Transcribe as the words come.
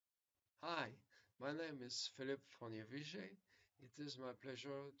My name is Philippe Fournier-Viger. It is my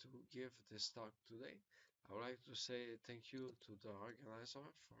pleasure to give this talk today. I would like to say thank you to the organizer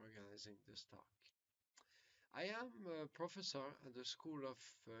for organizing this talk. I am a professor at the School of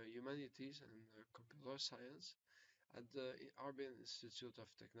Humanities and Computer Science at the Harbin Institute of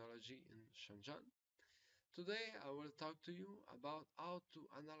Technology in Shenzhen. Today I will talk to you about how to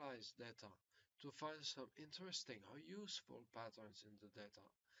analyze data to find some interesting or useful patterns in the data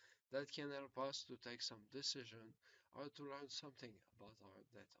that can help us to take some decision or to learn something about our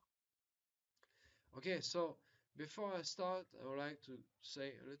data. Okay, so before I start, I would like to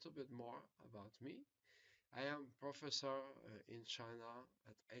say a little bit more about me. I am professor in China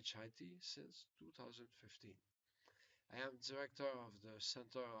at HIT since 2015. I am director of the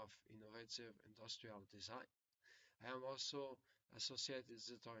Center of Innovative Industrial Design. I am also associate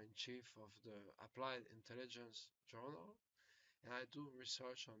editor-in-chief of the Applied Intelligence Journal, and I do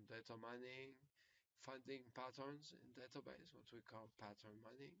research on data mining, finding patterns in database, what we call pattern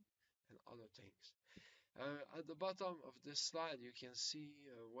mining, and other things. At the bottom of this slide, you can see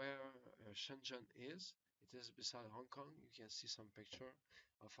where Shenzhen is. It is beside Hong Kong. You can see some picture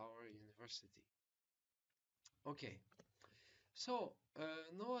of our university. Okay, so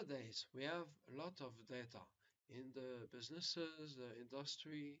nowadays we have a lot of data in the businesses, the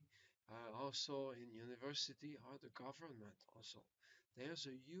industry, also in university or the government also. There's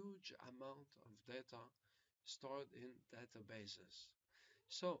a huge amount of data stored in databases.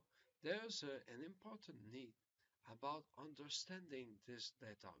 So there's an important need about understanding this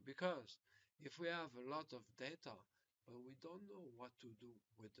data, because if we have a lot of data but we don't know what to do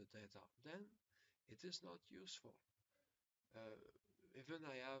with the data, then it is not useful. Uh, Even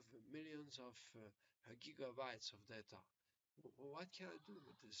I have millions of gigabytes of data. What can I do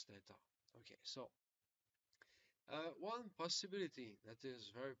with this data? Okay, so one possibility that is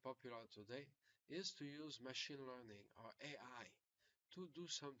very popular today is to use machine learning or AI to do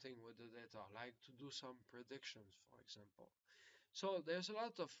something with the data, like to do some predictions, for example. So there's a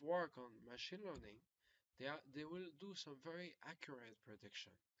lot of work on machine learning. They will do some very accurate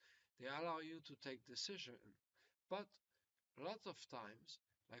prediction. They allow you to take decision, but a lot of times,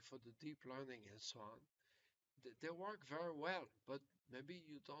 like for the deep learning and so on, they work very well, but maybe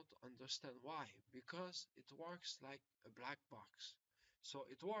you don't understand why, because it works like a black box. So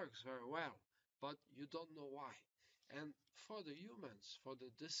it works very well, but you don't know why. And for the humans, for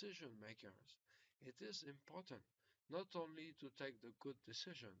the decision makers, it is important not only to take the good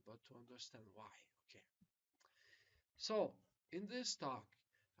decision, but to understand why. Okay. So in this talk,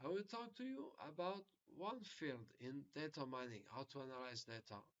 I will talk to you about one field in data mining, how to analyze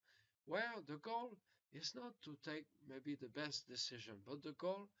data, where the goal is not to take maybe the best decision, but the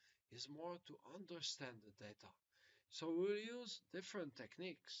goal is more to understand the data. So we'll use different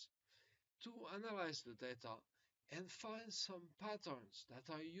techniques to analyze the data and find some patterns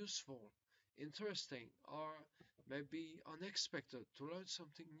that are useful, interesting, or maybe unexpected, to learn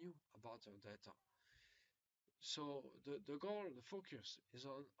something new about our data. So the goal, the focus is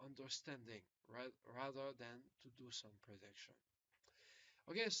on understanding rather than to do some prediction.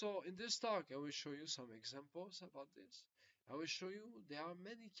 Okay, so in this talk, I will show you some examples about this. I will show you there are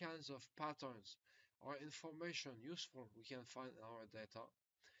many kinds of patterns or information useful we can find in our data.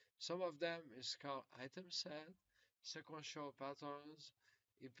 Some of them is called item set, sequential patterns,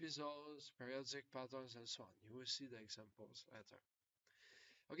 episodes, periodic patterns, and so on. You will see the examples later.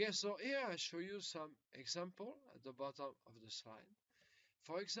 Okay, so here I show you some example at the bottom of the slide.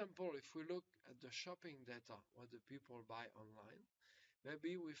 For example, if we look at the shopping data, what the people buy online,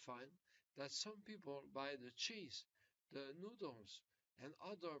 maybe we find that some people buy the cheese, the noodles, and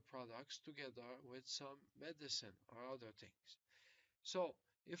other products together with some medicine or other things. So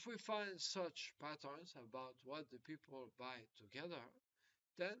if we find such patterns about what the people buy together,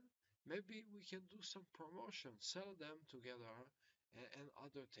 then maybe we can do some promotion, sell them together, and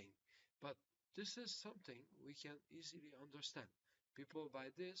other things. But this is something we can easily understand. People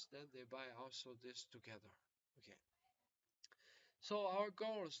buy this, then they buy also this together. Okay. So our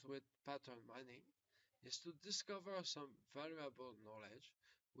goals with pattern mining is to discover some valuable knowledge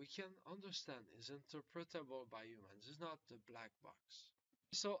we can understand is interpretable by humans. It's not the black box.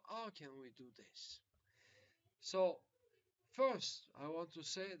 So how can we do this? So first, I want to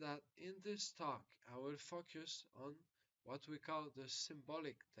say that in this talk, I will focus on what we call the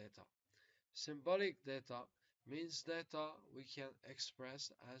symbolic data. Symbolic data means data we can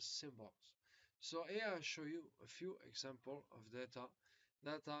express as symbols. So here I show you a few examples of data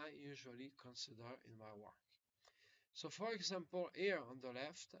that I usually consider in my work. So for example, here on the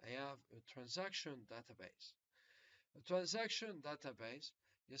left, I have a transaction database. A transaction database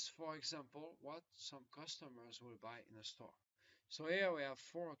is, for example, what some customers will buy in a store. So here we have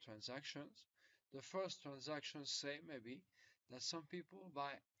 4 transactions. The first transaction say maybe that some people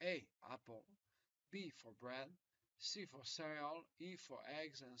buy A, apple, B for bread, C for cereal, E for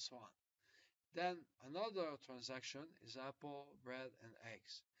eggs, and so on. Then another transaction is apple, bread, and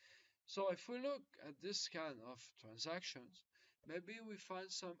eggs. So if we look at this kind of transactions, maybe we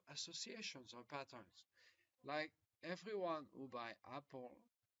find some associations or patterns, like everyone who buy apple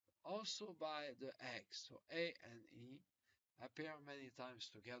also buy the eggs. So A and E appear many times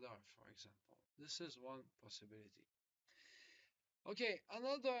together, for example. This is one possibility. Okay,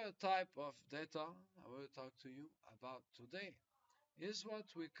 another type of data I will talk to you about today is what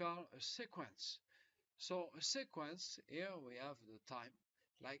we call a sequence. So a sequence, here we have the time,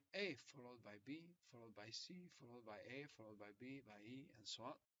 like A followed by B, followed by C, followed by A, followed by B, by E, and so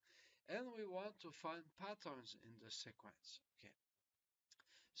on. And we want to find patterns in the sequence. Okay.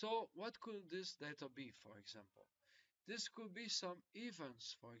 So what could this data be, for example? This could be some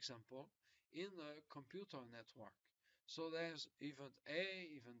events, for example, in a computer network. So there's event A,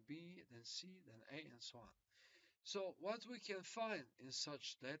 event B, then C, then A, and so on. So what we can find in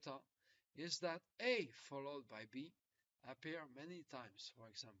such data is that A followed by B appear many times, for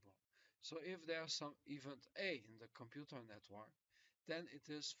example. So if there's some event A in the computer network, then it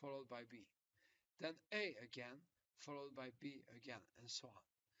is followed by B. Then A again, followed by B again, and so on.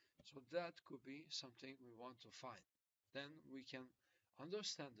 So that could be something we want to find. Then we can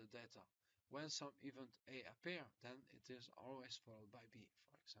understand the data. When some event A appear, then it is always followed by B,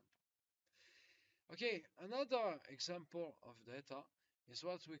 for example. Okay, another example of data is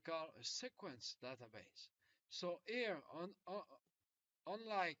what we call a sequence database. So here,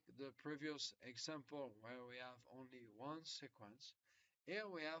 unlike the previous example where we have only one sequence, here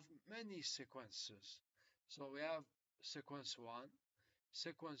we have many sequences. So we have sequence 1,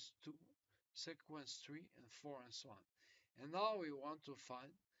 sequence 2, sequence 3, and 4, and so on. And now we want to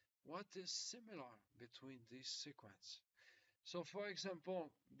find what is similar between these sequences. So for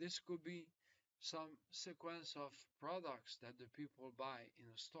example, this could be some sequence of products that the people buy in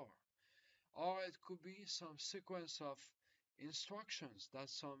a store. Or it could be some sequence of instructions that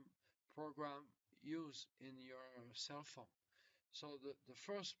some program use in your cell phone. So the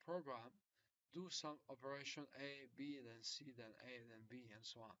first program do some operation A, B, then C, then A, then B, and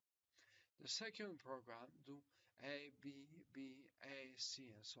so on. The second program do A, B, B, A,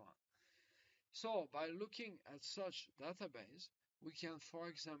 C, and so on. So by looking at such database, we can, for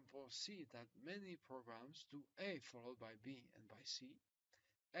example, see that many programs do A followed by B and by C,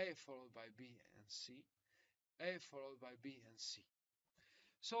 A followed by B and C, A followed by B and C.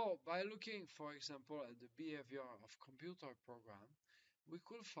 So by looking, for example, at the behavior of computer program, we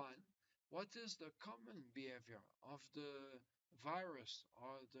could find what is the common behavior of the virus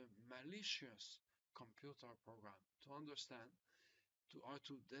or the malicious computer program to understand or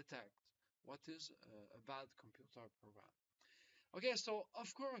to detect what is a bad computer program. Okay, so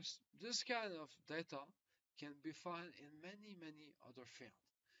of course, this kind of data can be found in many other fields.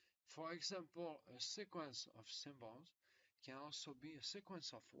 For example, a sequence of symbols can also be a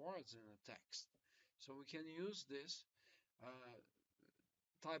sequence of words in a text. So we can use this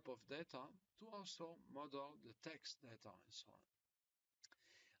type of data to also model the text data and so on.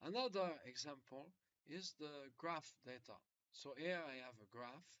 Another example is the graph data. So here I have a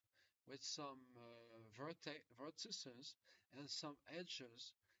graph with some vertices and some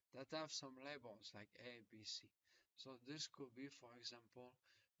edges that have some labels like A, B, C. So this could be, for example,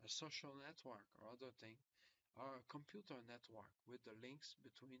 a social network or other thing, or a computer network with the links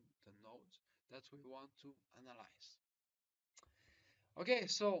between the nodes that we want to analyze. Okay,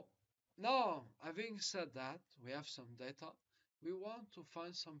 so now having said that, we have some data. We want to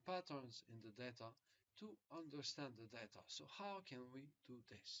find some patterns in the data to understand the data. So how can we do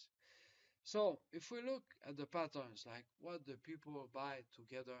this? So if we look at the patterns, like what the people buy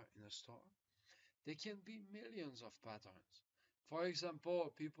together in a store, there can be millions of patterns. For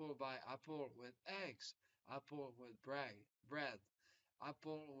example, people buy apple with eggs, apple with bread,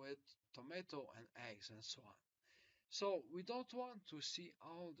 apple with tomato and eggs, and so on. So we don't want to see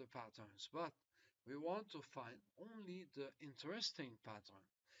all the patterns, but we want to find only the interesting pattern.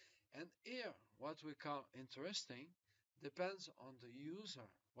 And here, what we call interesting depends on the user,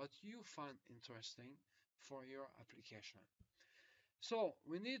 what you find interesting for your application. So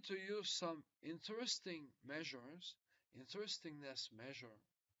we need to use some interestingness measure,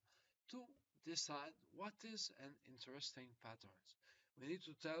 to decide what is an interesting pattern. We need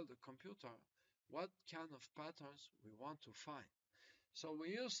to tell the computer what kind of patterns we want to find. So we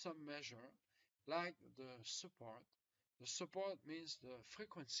use some measure like the support, The support means the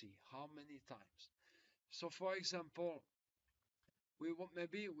frequency, how many times. So for example,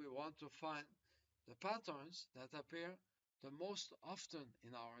 maybe we want to find the patterns that appear the most often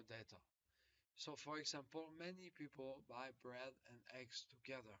in our data. So for example, many people buy bread and eggs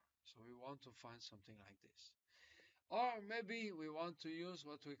together. So we want to find something like this. Or maybe we want to use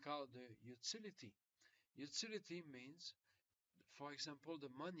what we call the utility. Utility means, for example, the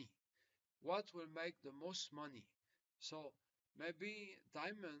money. What will make the most money? So maybe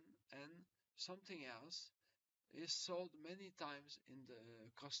diamond and something else is sold many times in the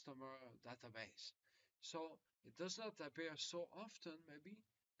customer database. So it does not appear so often maybe,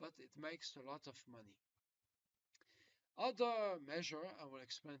 but it makes a lot of money. Other measure I will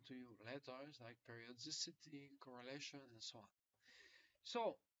explain to you later is like periodicity, correlation, and so on.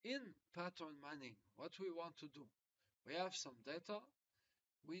 So in pattern mining, what we want to do, we have some data,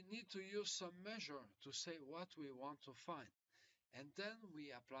 we need to use some measure to say what we want to find. And then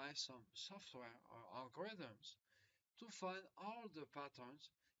we apply some software or algorithms to find all the patterns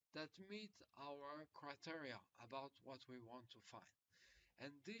that meet our criteria about what we want to find.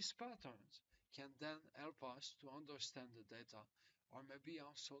 And these patterns can then help us to understand the data or maybe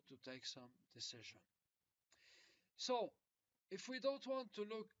also to take some decision. So, if we don't want to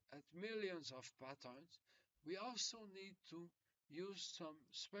look at millions of patterns, we also need to use some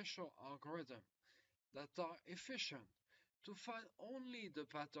special algorithm that are efficient to find only the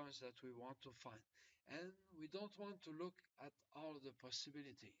patterns that we want to find. And we don't want to look at all the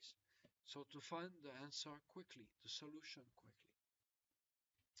possibilities. So to find the answer quickly, the solution quickly.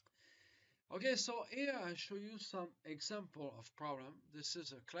 Okay, so here I show you some example of problem. This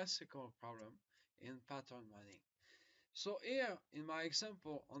is a classical problem in pattern mining. So here in my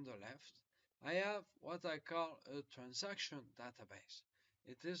example on the left, I have what I call a transaction database.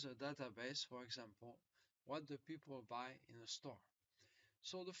 It is a database, for example, what the people buy in a store.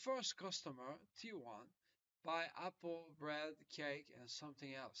 So the first customer, T1, buy apple, bread, cake, and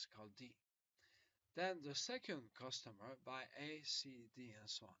something else called D. Then the second customer buy A, C, D, and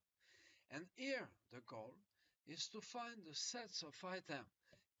so on. And here the goal is to find the sets of items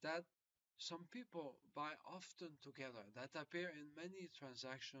that some people buy often together, that appear in many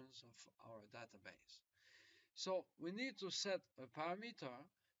transactions of our database. So we need to set a parameter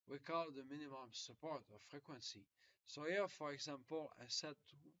we call the minimum support or frequency. So here, for example, I set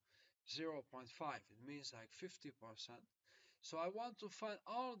to 0.5. It means like 50%. So I want to find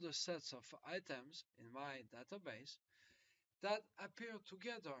all the sets of items in my database that appear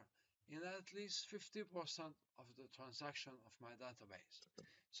together in at least 50% of the transaction of my database.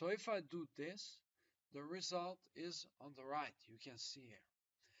 So if I do this, the result is on the right, you can see here.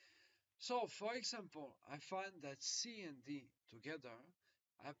 So for example, I find that C and D together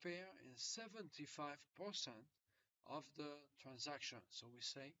appear in 75% of the transaction. So we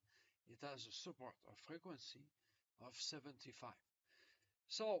say it has a support or frequency of 75.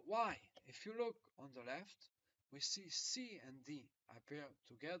 So why? If you look on the left, we see C and D appear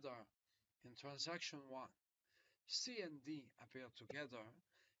together in transaction 1. C and D appear together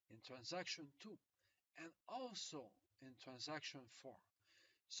in transaction 2 and also in transaction 4.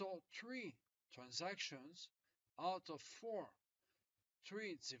 So 3 transactions out of 4.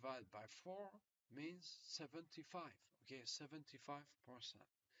 3 divided by 4 means 75. Okay, 75%.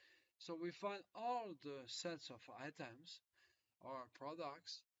 So we find all the sets of items or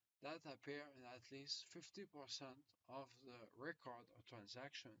products that appear in at least 50% of the record or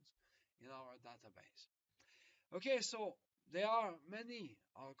transactions in our database. Okay, so there are many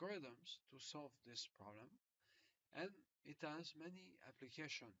algorithms to solve this problem, and it has many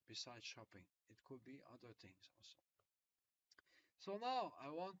applications besides shopping. It could be other things also. So now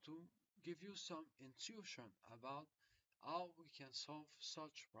I want to give you some intuition about how we can solve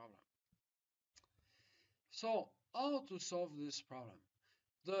such problem. So how to solve this problem?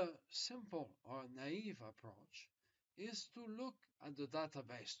 The simple or naive approach is to look at the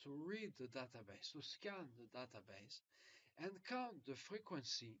database, to read the database, to scan the database, and count the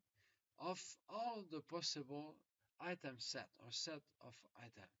frequency of all the possible item set or set of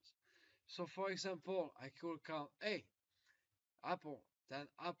items. So for example, I could count A, apple, then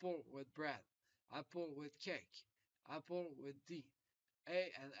apple with bread, apple with cake, apple with D,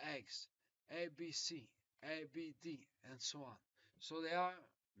 A and eggs, A, B, C, A, B, D, and so on. So there are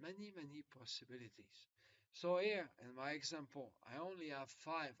many possibilities. So here in my example, I only have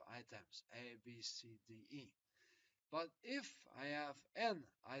 5 items, A, B, C, D, E. But if I have n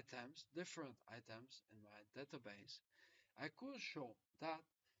items, different items in my database, I could show that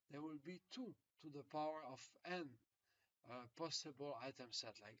there will be 2 to the power of n possible item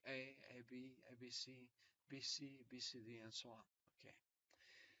set, like A, AB, ABC, BC, BCD, and so on. Okay.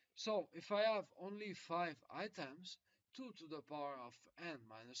 So if I have only 5 items, 2 to the power of n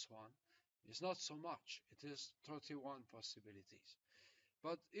minus 1 is not so much. It is 31 possibilities.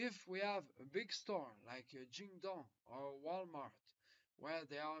 But if we have a big store like a Jingdong or a Walmart, where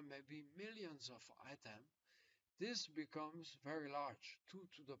there are maybe millions of items, this becomes very large, 2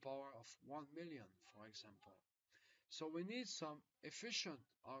 to the power of 1 million, for example. So we need some efficient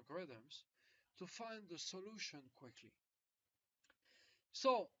algorithms to find the solution quickly.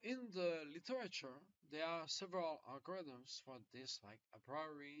 So in the literature, there are several algorithms for this, like a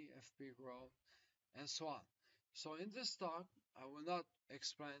priori, FP growth, and so on. So in this talk, I will not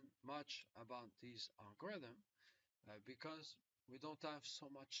explain much about these algorithms because we don't have so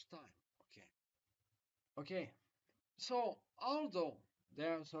much time. Okay. So although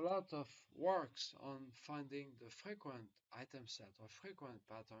there's a lot of works on finding the frequent item set or frequent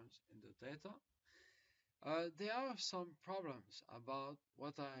patterns in the data, there are some problems about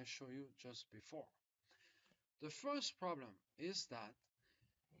what I showed you just before. The first problem is that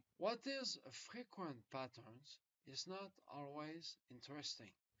what is a frequent patterns is not always interesting.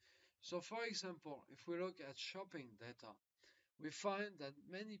 So for example, if we look at shopping data, we find that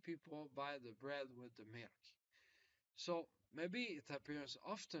many people buy the bread with the milk. So maybe it appears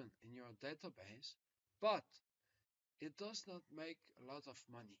often in your database, but it does not make a lot of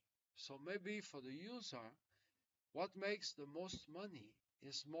money. So maybe for the user, what makes the most money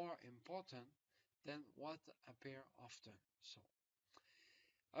is more important than what appear often. So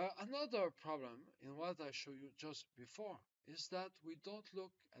another problem in what I showed you just before is that we don't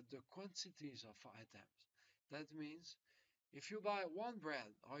look at the quantities of items. That means if you buy one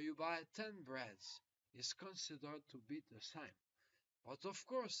bread or you buy 10 breads, it's considered to be the same. But of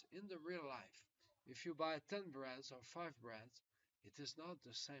course, in the real life, if you buy 10 breads or 5 breads, it is not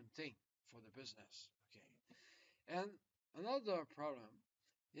the same thing for the business. Okay. And another problem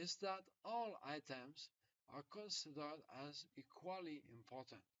is that all items are considered as equally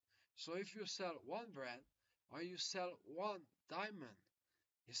important. So if you sell one bread or you sell one diamond,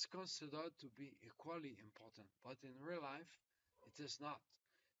 it's considered to be equally important. But in real life, it is not.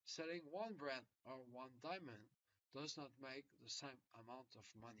 Selling one bread or one diamond does not make the same amount of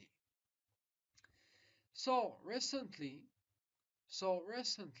money. So recently,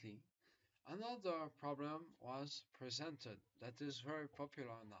 another problem was presented that is very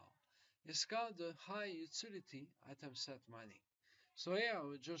popular now. It's called the high utility item set mining. So here I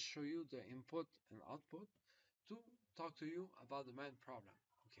will just show you the input and output to talk to you about the main problem.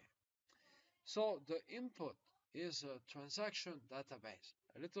 Okay. So the input is a transaction database,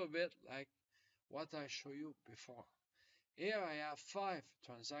 a little bit like what I showed you before. Here I have 5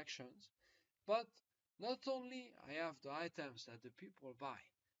 transactions, but not only I have the items that the people buy,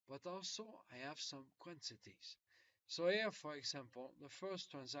 but also I have some quantities. So here, for example, the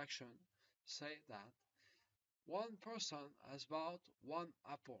first transaction say that one person has bought 1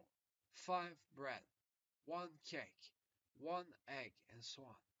 apple, 5 bread, 1 cake, 1 egg, and so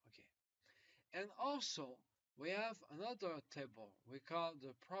on. Okay. And also, we have another table we call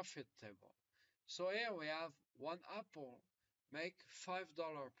the profit table. So here we have 1 apple make $5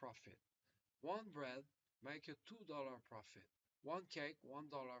 profit, 1 bread make a $2 profit, 1 cake $1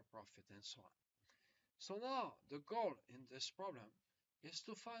 profit, and so on. So now the goal in this problem is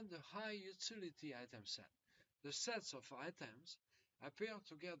to find the high utility item set. The sets of items appear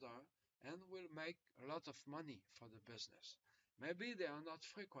together and will make a lot of money for the business. Maybe they are not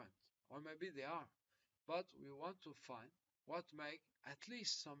frequent, or maybe they are, but we want to find what make at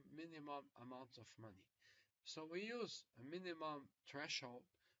least some minimum amount of money. So we use a minimum threshold,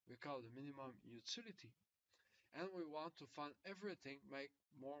 we call the minimum utility, and we want to find everything make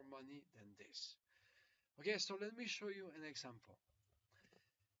more money than this. Okay, so let me show you an example.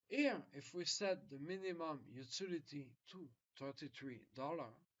 Here, if we set the minimum utility to $33,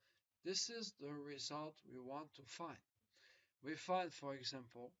 this is the result we want to find. We find, for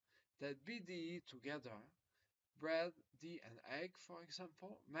example, that BDE together, bread, D, and egg, for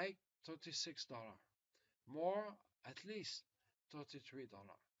example, make $36. More, at least $33.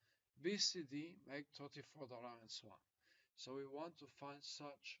 BCD make $34 and so on. So we want to find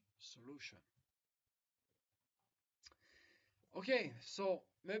such solution. Okay, so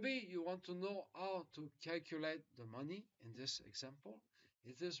maybe you want to know how to calculate the money in this example.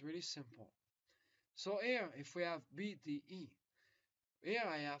 It is really simple. So here, if we have BDE, here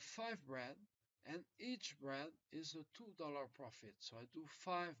I have 5 bread, and each bread is a $2 profit. So I do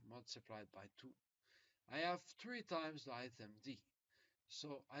 5 multiplied by 2. I have 3 times the item D.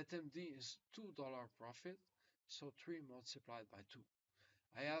 So item D is $2 profit, so 3 multiplied by 2.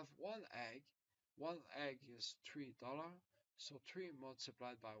 I have 1 egg. one egg is $3, so 3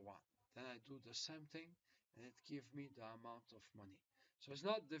 multiplied by 1. Then I do the same thing, and it gives me the amount of money. So it's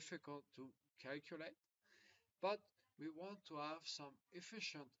not difficult to calculate, but we want to have some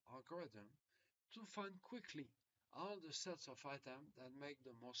efficient algorithm to find quickly all the sets of items that make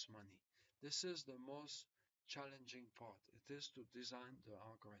the most money. This is the most challenging part. It is to design the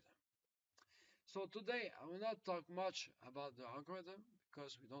algorithm. So today I will not talk much about the algorithm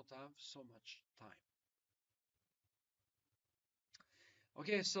because we don't have so much time.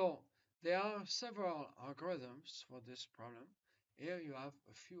 Okay, so there are several algorithms for this problem. Here you have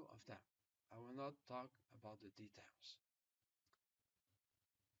a few of them. I will not talk about the details.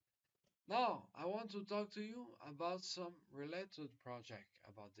 Now, I want to talk to you about some related project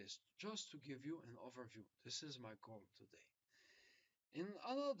about this, just to give you an overview. This is my goal today. In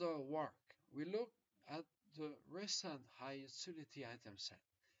another work, we look at the recent high utility item set.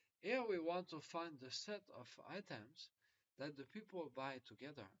 Here we want to find the set of items that the people buy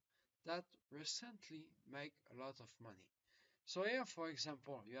together that recently make a lot of money. So here, for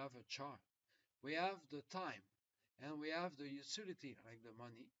example, you have a chart. We have the time and we have the utility like the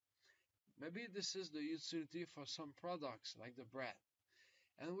money. Maybe this is the utility for some products like the bread.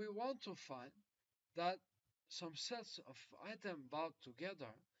 And we want to find that some sets of items bought together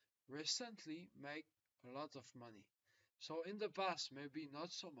recently make a lot of money. So in the past, maybe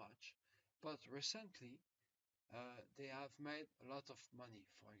not so much, but recently they have made a lot of money,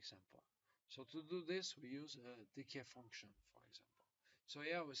 for example. So to do this, we use a decay function, for example. So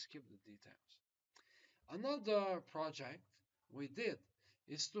here we skip the details. Another project we did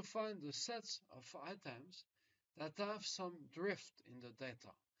is to find the sets of items that have some drift in the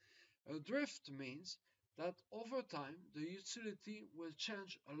data. A drift means that over time the utility will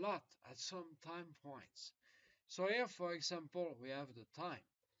change a lot at some time points. So here, for example, we have the time,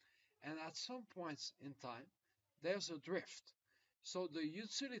 and at some points in time there's a drift. So the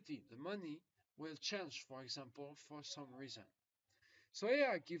utility, the money, will change, for example, for some reason. So here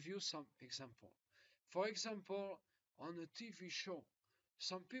I give you some example. For example, on a TV show,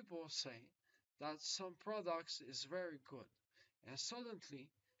 some people say that some products is very good, and suddenly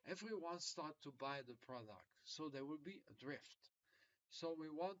everyone start to buy the product. So there will be a drift. So we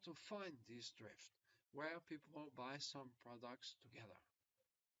want to find this drift where people buy some products together.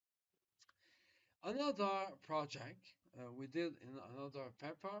 Another project we did in another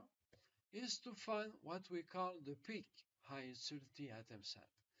paper is to find what we call the peak high utility item set.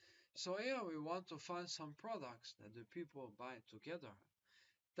 So here we want to find some products that the people buy together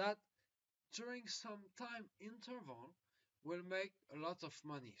that during some time interval will make a lot of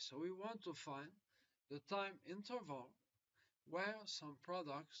money. So we want to find the time interval where some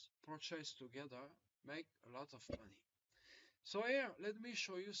products purchased together make a lot of money. So here, let me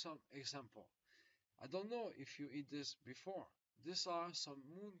show you some example. I don't know if you eat this before. These are some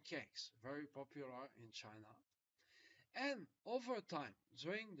moon cakes, very popular in China. And over time,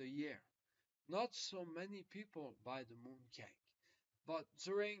 during the year, not so many people buy the moon cake. But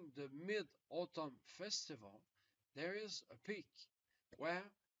during the Mid-Autumn Festival, there is a peak where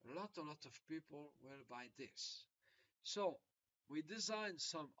a lot of people will buy this. So we designed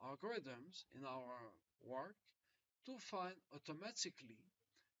some algorithms in our work to find automatically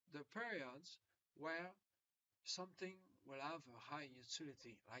the periods where something will have a high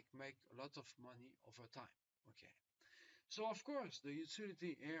utility, like make a lot of money over time. Okay. So of course the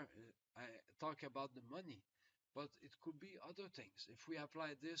utility here, I talk about the money, but it could be other things. If we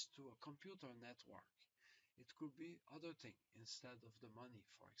apply this to a computer network, it could be other things instead of the money,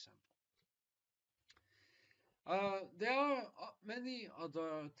 for example. There are many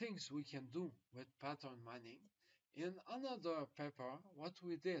other things we can do with pattern mining. In another paper, what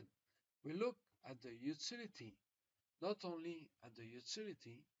we did, we looked at the utility, not only at the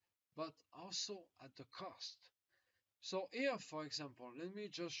utility, but also at the cost. So here, for example, let me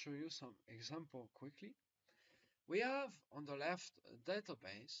just show you some example quickly. We have on the left a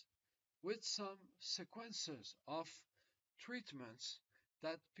database with some sequences of treatments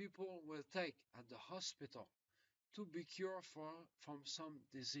that people will take at the hospital to be cured from some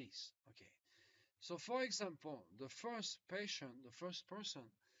disease. Okay. So for example, the first patient, the first person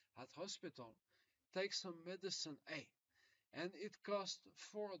at hospital takes some medicine A and it costs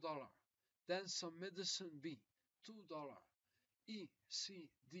 $4. Then some medicine B, $2, E, C,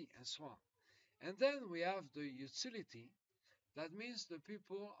 D, and so on. And then we have the utility. That means the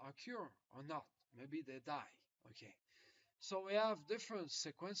people are cured or not. Maybe they die. Okay. So we have different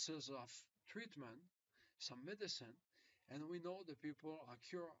sequences of treatment, some medicine, and we know the people are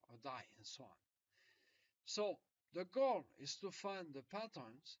cured or die, and so on. So the goal is to find the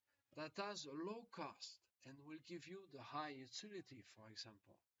patterns that has a low cost and will give you the high utility, for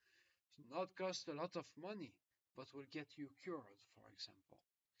example. Not cost a lot of money, but will get you cured, for example.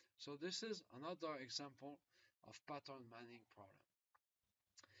 So this is another example of pattern mining problem.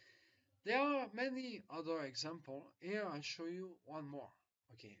 There are many other examples. Here I show you one more.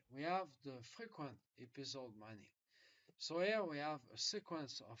 Okay, we have the frequent episode mining. So here we have a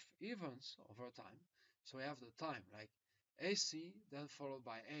sequence of events over time. So we have the time like AC, then followed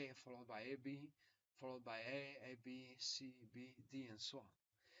by A, followed by AB, followed by A, B, C, B, D, and so on.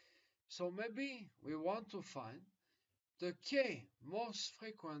 So maybe we want to find the K most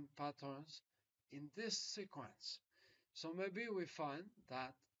frequent patterns in this sequence. So maybe we find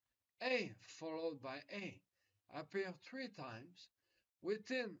that A followed by A appear 3 times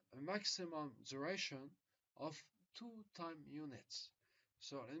within a maximum duration of 2 time units.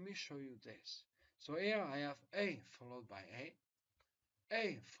 So let me show you this. So here I have A followed by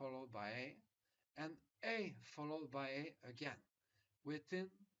A followed by A, and A followed by A again within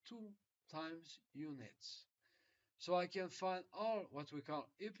 2 times units. So I can find all what we call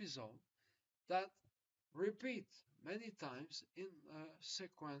episodes that repeat many times in a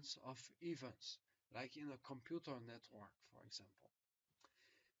sequence of events, like in a computer network, for example.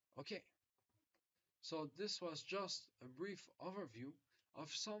 Okay, so this was just a brief overview of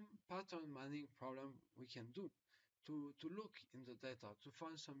some pattern mining problem we can do to look in the data, to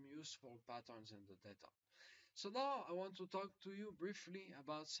find some useful patterns in the data. So now I want to talk to you briefly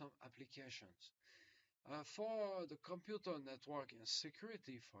about some applications. For the computer network and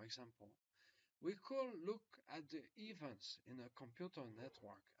security, for example, we could look at the events in a computer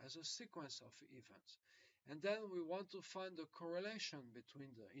network as a sequence of events. And then we want to find the correlation between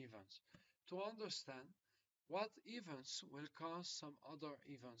the events to understand what events will cause some other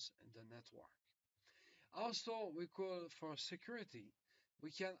events in the network. Also, we could, for security, we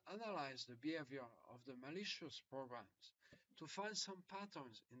can analyze the behavior of the malicious programs to find some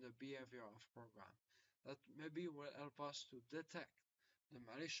patterns in the behavior of program that maybe will help us to detect the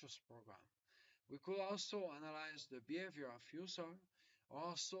malicious program. We could also analyze the behavior of user,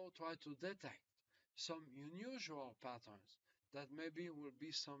 or also try to detect some unusual patterns that maybe will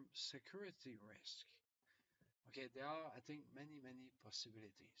be some security risk. Okay, there are, I think, many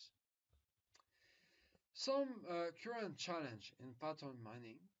possibilities. Some current challenge in pattern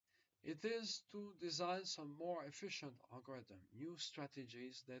mining, it is to design some more efficient algorithm, new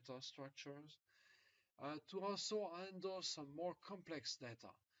strategies, data structures, to also handle some more complex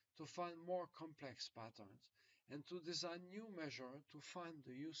data, to find more complex patterns, and to design new measures to find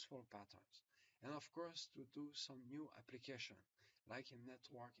the useful patterns, and of course to do some new application, like in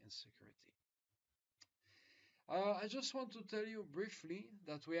network and security. I just want to tell you briefly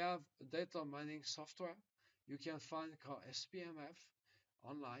that we have data mining software you can find called SPMF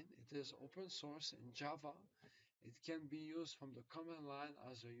online. It is open source in Java. It can be used from the command line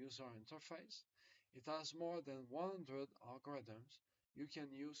as a user interface. It has more than 100 algorithms you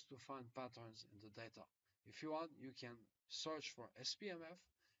can use to find patterns in the data. If you want, you can search for SPMF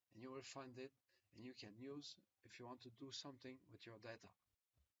and you will find it, and you can use if you want to do something with your data.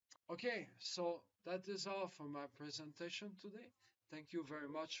 Okay, so that is all for my presentation today. Thank you very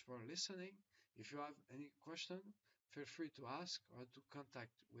much for listening. If you have any question, feel free to ask or to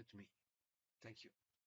contact with me. Thank you.